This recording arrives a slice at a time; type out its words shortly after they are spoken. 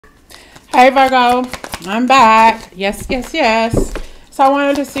Hey Virgo, I'm back. Yes, yes, yes. So I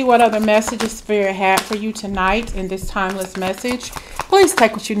wanted to see what other messages Spirit had for you tonight in this timeless message. Please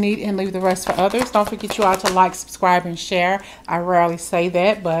take what you need and leave the rest for others. Don't forget you all to like, subscribe, and share. I rarely say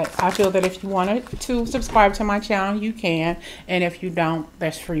that, but I feel that if you wanted to subscribe to my channel, you can. And if you don't,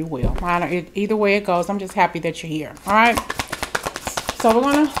 that's free will. Either way it goes, I'm just happy that you're here. All right? So we're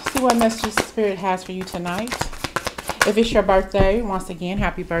going to see what messages Spirit has for you tonight. If it's your birthday, once again,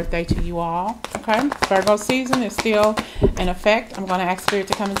 happy birthday to you all. Okay, Virgo season is still in effect. I'm going to ask Spirit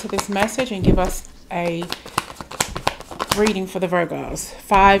to come into this message and give us a reading for the Virgos.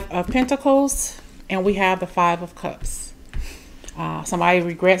 5 of Pentacles, and we have the 5 of Cups. Somebody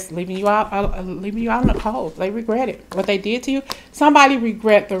regrets leaving you out in the cold. They regret it. What they did to you. Somebody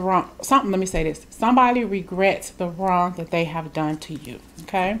regret the wrong. Let me say this. Somebody regrets the wrong that they have done to you.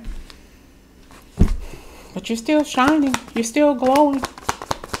 Okay. But you're still shining. You're still glowing.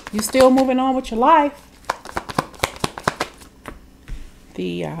 You're still moving on with your life.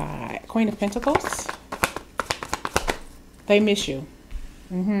 The Queen of Pentacles. They miss you.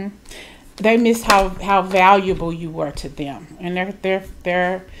 They miss how valuable you were to them. And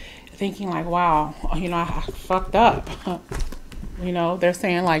they're thinking like, wow, you know, I fucked up. You know, they're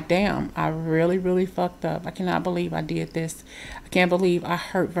saying like, damn, I really, really fucked up. I cannot believe I did this. I can't believe I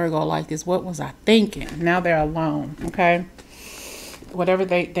hurt Virgo like this. What was I thinking? Now they're alone, okay? Whatever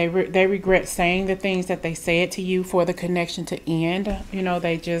they regret saying the things that they said to you for the connection to end. You know,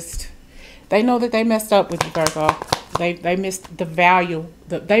 they know that they messed up with you, Virgo. They missed the value.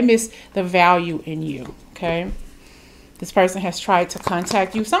 They missed the value in you, okay? This person has tried to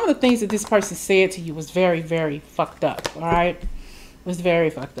contact you. Some of the things that this person said to you was very, very fucked up, all right? Was very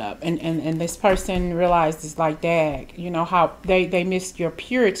fucked up, and this person realized it's like, dag, you know, how they missed your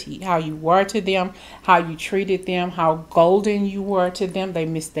purity, how you were to them, how you treated them, how golden you were to them. They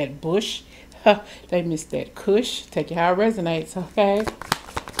missed that bush. They missed that kush. Take it how it resonates, okay?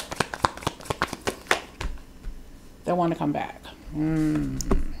 They want to come back. They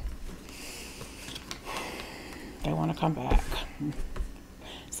want to come back.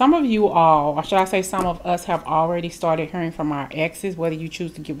 Some of you all, or should I say some of us, have already started hearing from our exes, whether you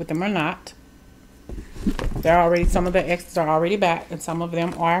choose to get with them or not. Some of the exes are already back, and some of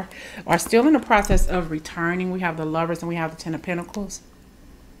them are still in the process of returning. We have the Lovers and we have the Ten of Pentacles.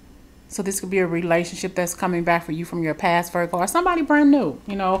 So this could be a relationship that's coming back for you from your past, Virgo, or somebody brand new.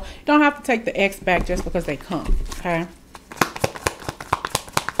 You know, you don't have to take the ex back just because they come, okay?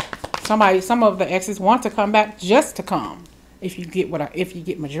 Some of the exes want to come back just to come. If you get my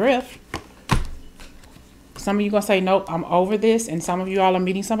drift. Some of you gonna say, nope, I'm over this, and some of you all are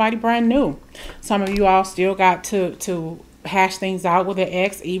meeting somebody brand new. Some of you all still got to hash things out with an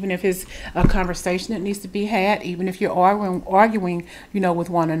ex, even if it's a conversation that needs to be had, even if you're arguing, you know, with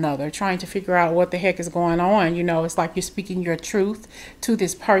one another, trying to figure out what the heck is going on. You know, it's like you're speaking your truth to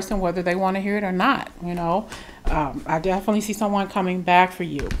this person, whether they want to hear it or not. You know, I definitely see someone coming back for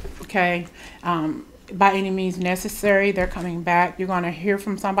you. Okay. By any means necessary, they're coming back. You're going to hear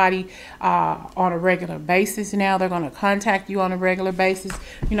from somebody on a regular basis now. They're going to contact you on a regular basis,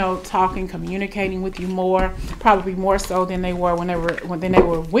 you know, talking, communicating with you more, probably more so than they were when they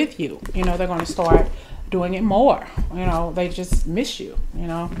were with you. You know, they're going to start doing it more. You know, they just miss you, you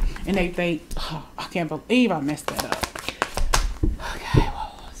know, and they oh, I can't believe I messed that up. Okay,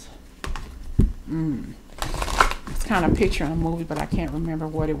 it's kind of picturing a movie, but I can't remember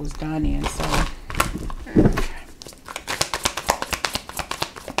what it was done in, so.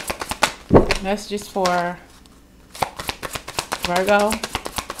 Messages for Virgo.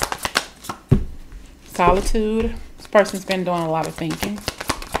 Solitude. This person's been doing a lot of thinking.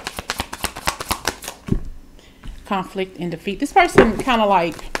 Conflict and defeat. This person kind of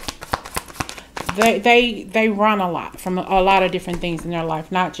like they run a lot from a lot of different things in their life,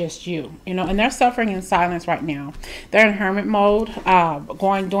 not just you, you know, and they're suffering in silence right now. They're in hermit mode,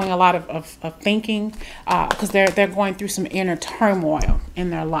 doing a lot of thinking, because they're going through some inner turmoil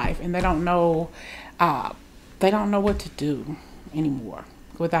in their life, and they don't know what to do anymore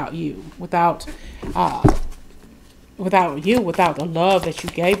without you, without the love that you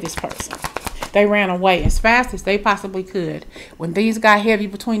gave this person. They ran away as fast as they possibly could. When things got heavy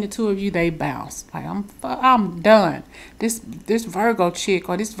between the two of you, they bounced. Like, I'm done. This Virgo chick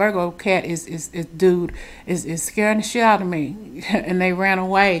or this Virgo cat is scaring the shit out of me. And they ran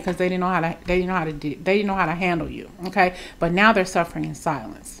away because they didn't know how to handle you. Okay, but now they're suffering in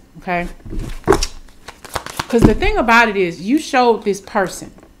silence. Okay, because the thing about it is, you showed this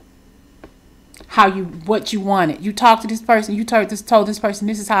person what you wanted. You talked to this person, you told this person,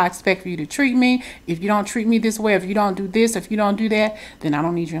 this is how I expect for you to treat me. If you don't treat me this way, if you don't do this, if you don't do that, then I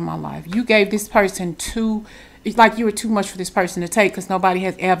don't need you in my life. You gave this person it's like you were too much for this person to take, because nobody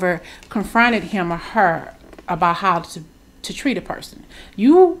has ever confronted him or her about how to treat a person.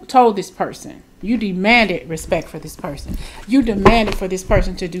 You told this person, you demanded respect for this person. You demanded for this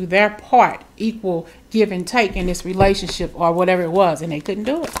person to do their part, equal give and take in this relationship or whatever it was, and they couldn't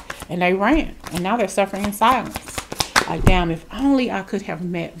do it. And they ran. And now they're suffering in silence. Like, damn, if only I could have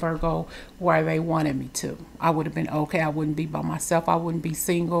met Virgo where they wanted me to. I would have been okay. I wouldn't be by myself. I wouldn't be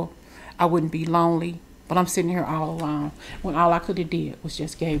single. I wouldn't be lonely. But I'm sitting here all alone when all I could have did was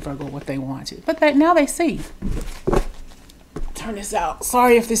just gave Virgo what they wanted. But now they see. Turn this out.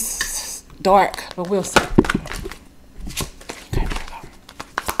 Sorry if this is dark, but we'll see. Okay, Virgo.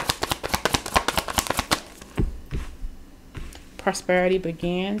 Prosperity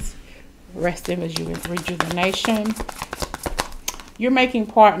begins. Rest in rejuvenation. You're making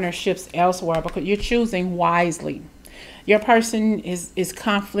partnerships elsewhere because you're choosing wisely. Your person is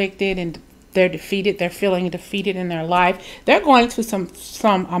conflicted and they're defeated. They're feeling defeated in their life. They're going through some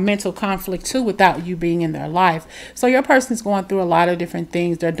mental conflict too without you being in their life. So your person's going through a lot of different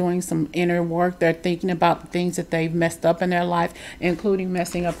things. They're doing some inner work. They're thinking about the things that they've messed up in their life, including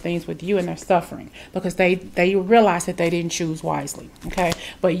messing up things with you, and they're suffering because they realize that they didn't choose wisely. Okay,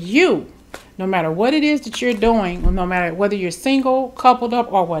 but you, no matter what it is that you're doing, or no matter whether you're single, coupled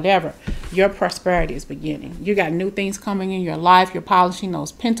up, or whatever, your prosperity is beginning. You got new things coming in your life. You're polishing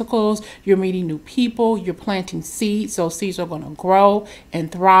those pentacles. You're meeting new people. You're planting seeds. Those seeds are going to grow and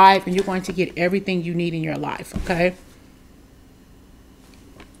thrive, and you're going to get everything you need in your life, okay?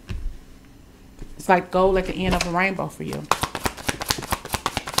 It's like gold at the end of a rainbow for you.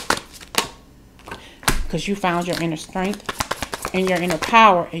 Because you found your inner strength and your inner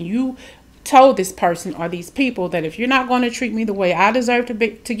power, and you told this person or these people that if you're not going to treat me the way I deserve to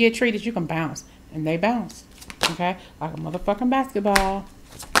get treated, you can bounce. And they bounce. Okay? Like a motherfucking basketball.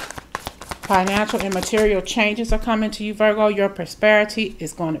 Financial and material changes are coming to you, Virgo. Your prosperity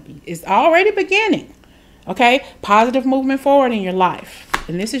is already beginning. Okay? Positive movement forward in your life.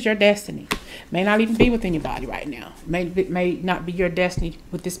 And this is your destiny. May not even be with anybody right now. May not be your destiny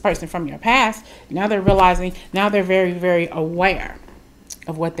with this person from your past. Now they're realizing, now they're very, very aware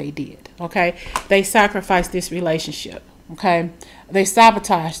of what they did. Okay? They sacrificed this relationship. Okay? They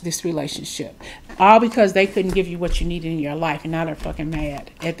sabotaged this relationship. All because they couldn't give you what you needed in your life. And now they're fucking mad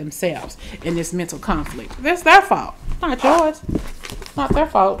at themselves in this mental conflict. That's their fault. It's not yours. It's not their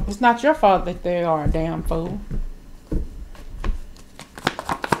fault. It's not your fault that they are a damn fool.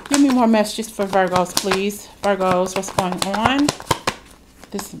 Give me more messages for Virgos, please. Virgos, what's going on?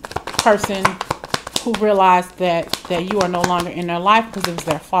 This person who realized that you are no longer in their life because it was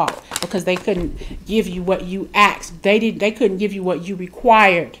their fault. Because they couldn't give you what you asked. They couldn't give you what you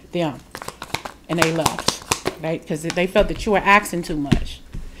required them. And they left. Right? Because they felt that you were asking too much.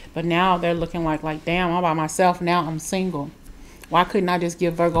 But now they're looking like damn, I'm by myself. Now I'm single. Why couldn't I just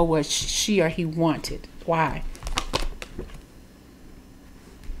give Virgo what she or he wanted? Why?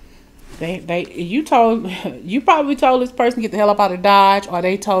 You probably told this person, get the hell up out of Dodge, or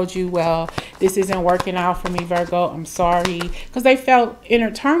they told you, well, this isn't working out for me, Virgo, I'm sorry. Because they felt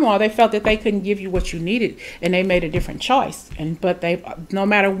inner turmoil. They felt that they couldn't give you what you needed, and they made a different choice. But no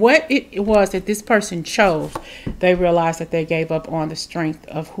matter what it was that this person chose, they realized that they gave up on the strength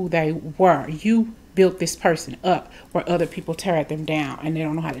of who they were. You built this person up where other people tear them down and they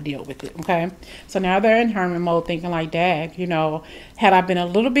don't know how to deal with it. Okay, so now they're in hermit mode, thinking like, dag, you know, had I been a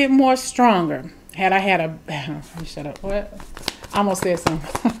little bit more stronger, had I had shut up, what, I almost said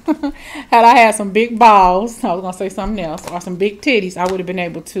something. Had I had some big balls, I was gonna say something else, or some big titties, I would have been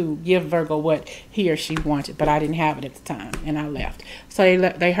able to give Virgo what he or she wanted, but I didn't have it at the time and I left. So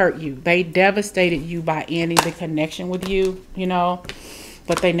they hurt you. They devastated you by ending the connection with you, you know.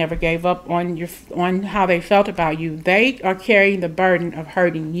 But they never gave up on how they felt about you. They are carrying the burden of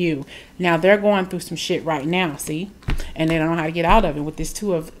hurting you. Now they're going through some shit right now, see? And they don't know how to get out of it with this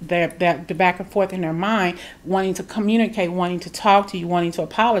two of the back and forth in their mind, wanting to communicate, wanting to talk to you, wanting to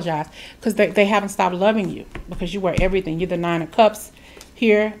apologize, because they haven't stopped loving you, because you are everything. You're the Nine of Cups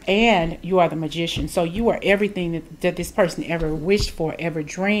here, and you are the Magician. So you are everything that this person ever wished for, ever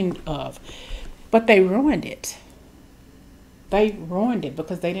dreamed of. But they ruined it. They ruined it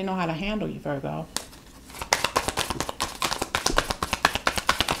because they didn't know how to handle you, Virgo.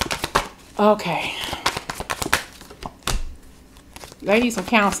 Okay. They need some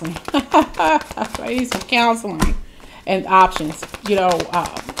counseling. They need some counseling and options, you know.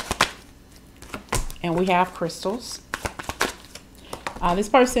 And we have crystals. This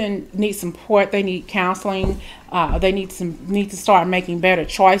person needs support. They need counseling. They need to start making better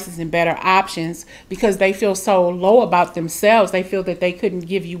choices and better options because they feel so low about themselves. They feel that they couldn't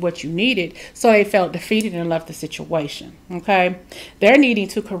give you what you needed, so they felt defeated and left the situation. Okay, they're needing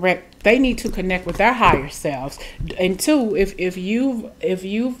to correct. They need to connect with their higher selves. And two, if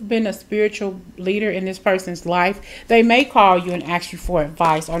you've been a spiritual leader in this person's life, they may call you and ask you for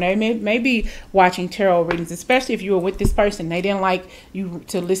advice, or they may be watching tarot readings, especially if you were with this person. They didn't like you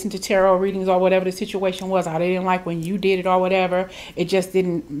to listen to tarot readings or whatever the situation was, or they didn't like when you did it or whatever. It just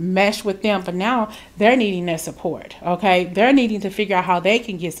didn't mesh with them. But now they're needing their support. Okay, they're needing to figure out how they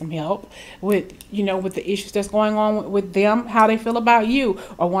can get some help with, with the issues that's going on with them, how they feel about you,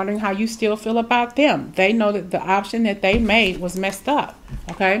 or wondering how you still feel about them. They know that the option that they made was messed up.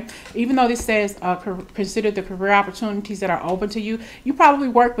 Okay, even though this says consider the career opportunities that are open to you, you probably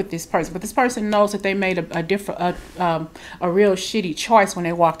work with this person, but this person knows that they made a real shitty choice when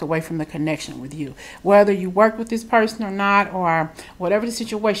they walked away from the connection with you. Whether you worked with this person or not, or whatever the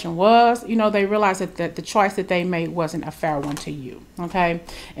situation was, they realize that the choice that they made wasn't a fair one to you. Okay,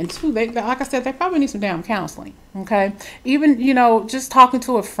 and two, like I said, they probably need some damn counseling. Okay, even just talking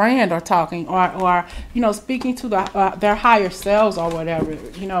to a friend, or talking, or speaking to their higher selves or whatever.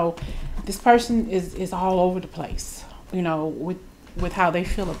 This person is all over the place. With how they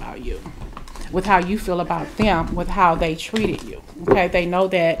feel about you, with how you feel about them, with how they treated you. Okay, they know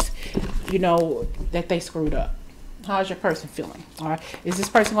that that they screwed up. How's your person feeling? All right, is this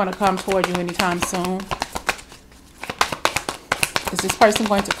person going to come toward you anytime soon? Is this person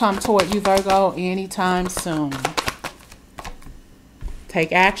going to come toward you, Virgo, anytime soon?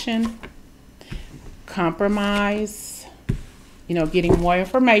 Take action. Compromise. Getting more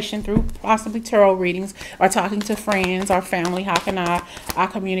information through possibly tarot readings, or talking to friends or family. How can I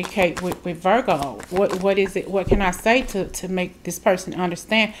communicate with Virgo? What is it? What can I say to make this person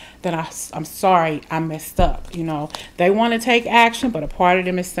understand that I'm sorry, I messed up? They want to take action, but a part of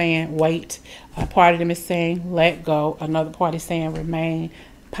them is saying wait. A part of them is saying let go. Another part is saying remain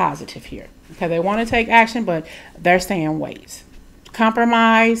positive here. Okay, they want to take action, but they're saying wait.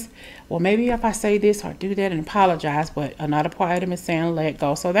 Compromise. Well, maybe if I say this or do that and apologize, but another part of them is saying let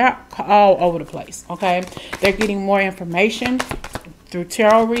go. So they're all over the place. Okay, they're getting more information through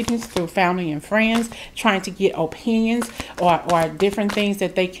tarot readings, through family and friends, trying to get opinions or different things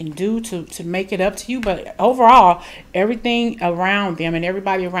that they can do to make it up to you. But overall, everything around them and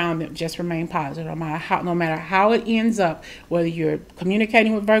everybody around them just remain positive. No matter how it ends up, whether you're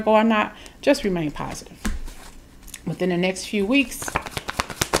communicating with Virgo or not, just remain positive. Within the next few weeks,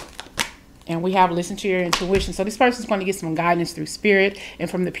 and we have listened to your intuition. So this person is going to get some guidance through spirit and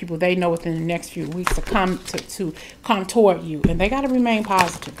from the people they know within the next few weeks to come toward you. And they got to remain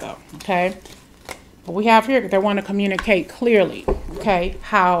positive though. Okay. But we have here, they want to communicate clearly. Okay.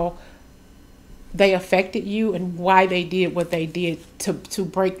 How they affected you and why they did what they did to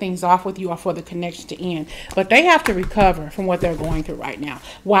break things off with you or for the connection to end. But they have to recover from what they're going through right now.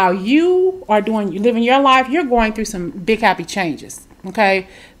 While you are living your life, you're going through some big happy changes. Okay,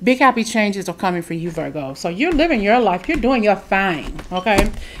 big happy changes are coming for you, Virgo. So you're living your life, you're doing your thing.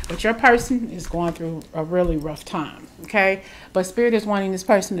 Okay, but your person is going through a really rough time. Okay, but Spirit is wanting this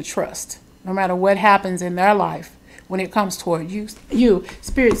person to trust, no matter what happens in their life. When it comes toward you,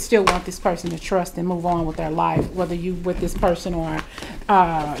 Spirit still want this person to trust and move on with their life, whether you with this person or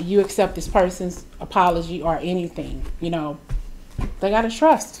you accept this person's apology or anything. They got to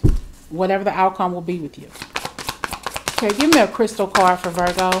trust whatever the outcome will be with you. Okay, give me a crystal card for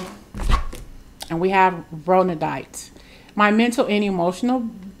Virgo. And we have Ronadite. My mental and emotional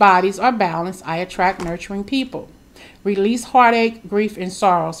bodies are balanced. I attract nurturing people. Release heartache, grief, and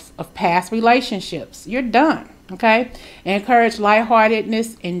sorrows of past relationships. You're done. Okay? Encourage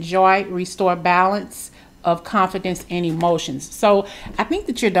lightheartedness, enjoy, restore balance of confidence and emotions. So I think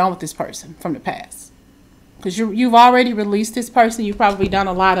that you're done with this person from the past. Because you've already released this person. You've probably done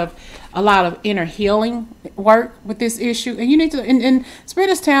a lot of inner healing work with this issue, and you need to. And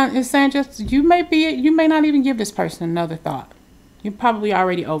Spirit is saying just you may not even give this person another thought. You're probably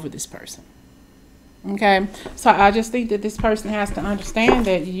already over this person. Okay, so I just think that this person has to understand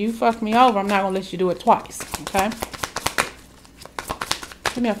that you fucked me over. I'm not gonna let you do it twice. Okay,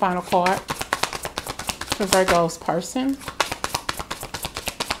 give me a final card for Virgo's person.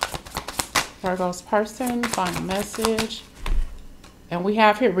 Virgo's person, final message. And we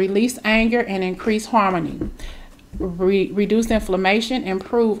have here, release anger and increase harmony. Reduce inflammation,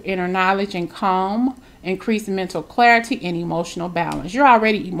 improve inner knowledge and calm, increase mental clarity and emotional balance. You're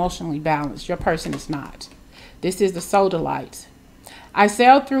already emotionally balanced. Your person is not. This is the soul delight. I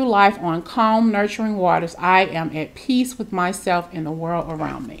sail through life on calm, nurturing waters. I am at peace with myself and the world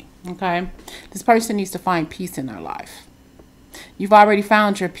around me. Okay? This person needs to find peace in their life. You've already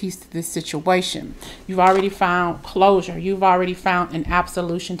found your peace to this situation. You've already found closure. You've already found an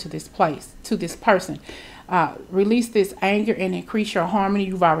absolution to this place, to this person. Release this anger and increase your harmony.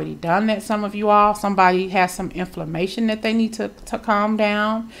 You've already done that, some of you all. Somebody has some inflammation that they need to calm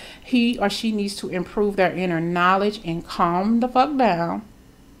down. He or she needs to improve their inner knowledge and calm the fuck down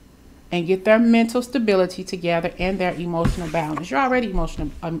and get their mental stability together and their emotional balance. You're already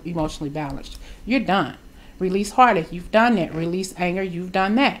emotionally balanced. You're done. Release heartache. You've done that. Release anger. You've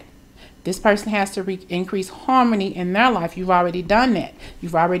done that. This person has to increase harmony in their life. You've already done that.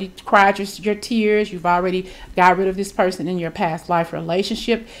 You've already cried your tears. You've already got rid of this person in your past life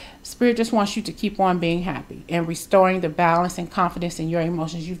relationship. Spirit just wants you to keep on being happy and restoring the balance and confidence in your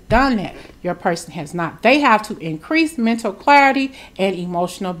emotions. You've done that. Your person has not. They have to increase mental clarity and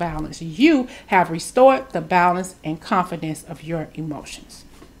emotional balance. You have restored the balance and confidence of your emotions.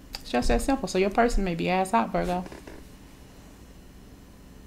 It's just that simple. So your person may be ass out, Virgo.